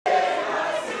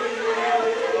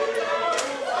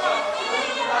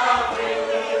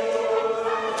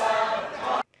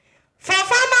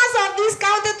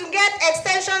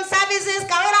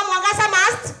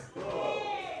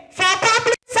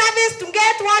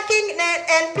working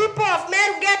and people of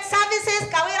Meru get services,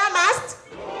 Kawira must.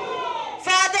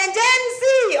 For the Gen Z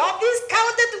of this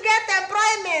county to get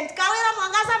employment, Kawira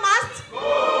Mwangaza must.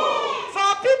 For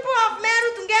people of Meru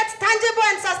to get tangible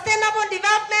and sustainable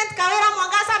development, Kawira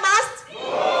Mwangaza must.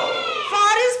 For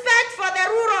respect for the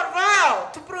rural vow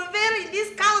to prevail in this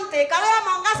county, Kawira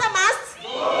Mwangaza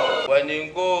must. When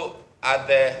you go at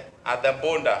the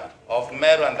border of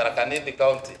Meru and Tharaka-Nithi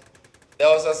County, there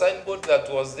was a signboard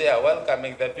that was there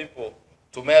welcoming the people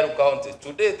to Meru County.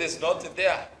 Today it is not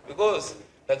there because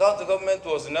the county government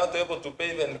was not able to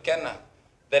pay even Kenya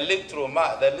the little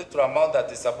amount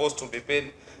that is supposed to be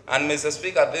paid. And Mr.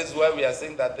 Speaker, this is why we are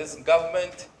saying that this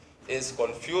government is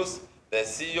confused. The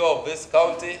CEO of this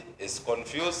county is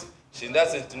confused. She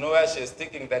doesn't know where she is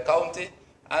taking the county.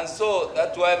 And so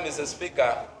that's why, Mr.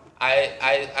 Speaker,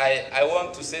 I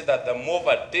want to say that the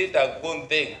mover did a good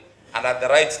thing and at the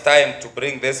right time to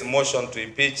bring this motion to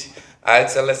impeach Her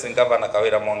Excellency Governor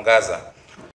Kawira Mwangaza.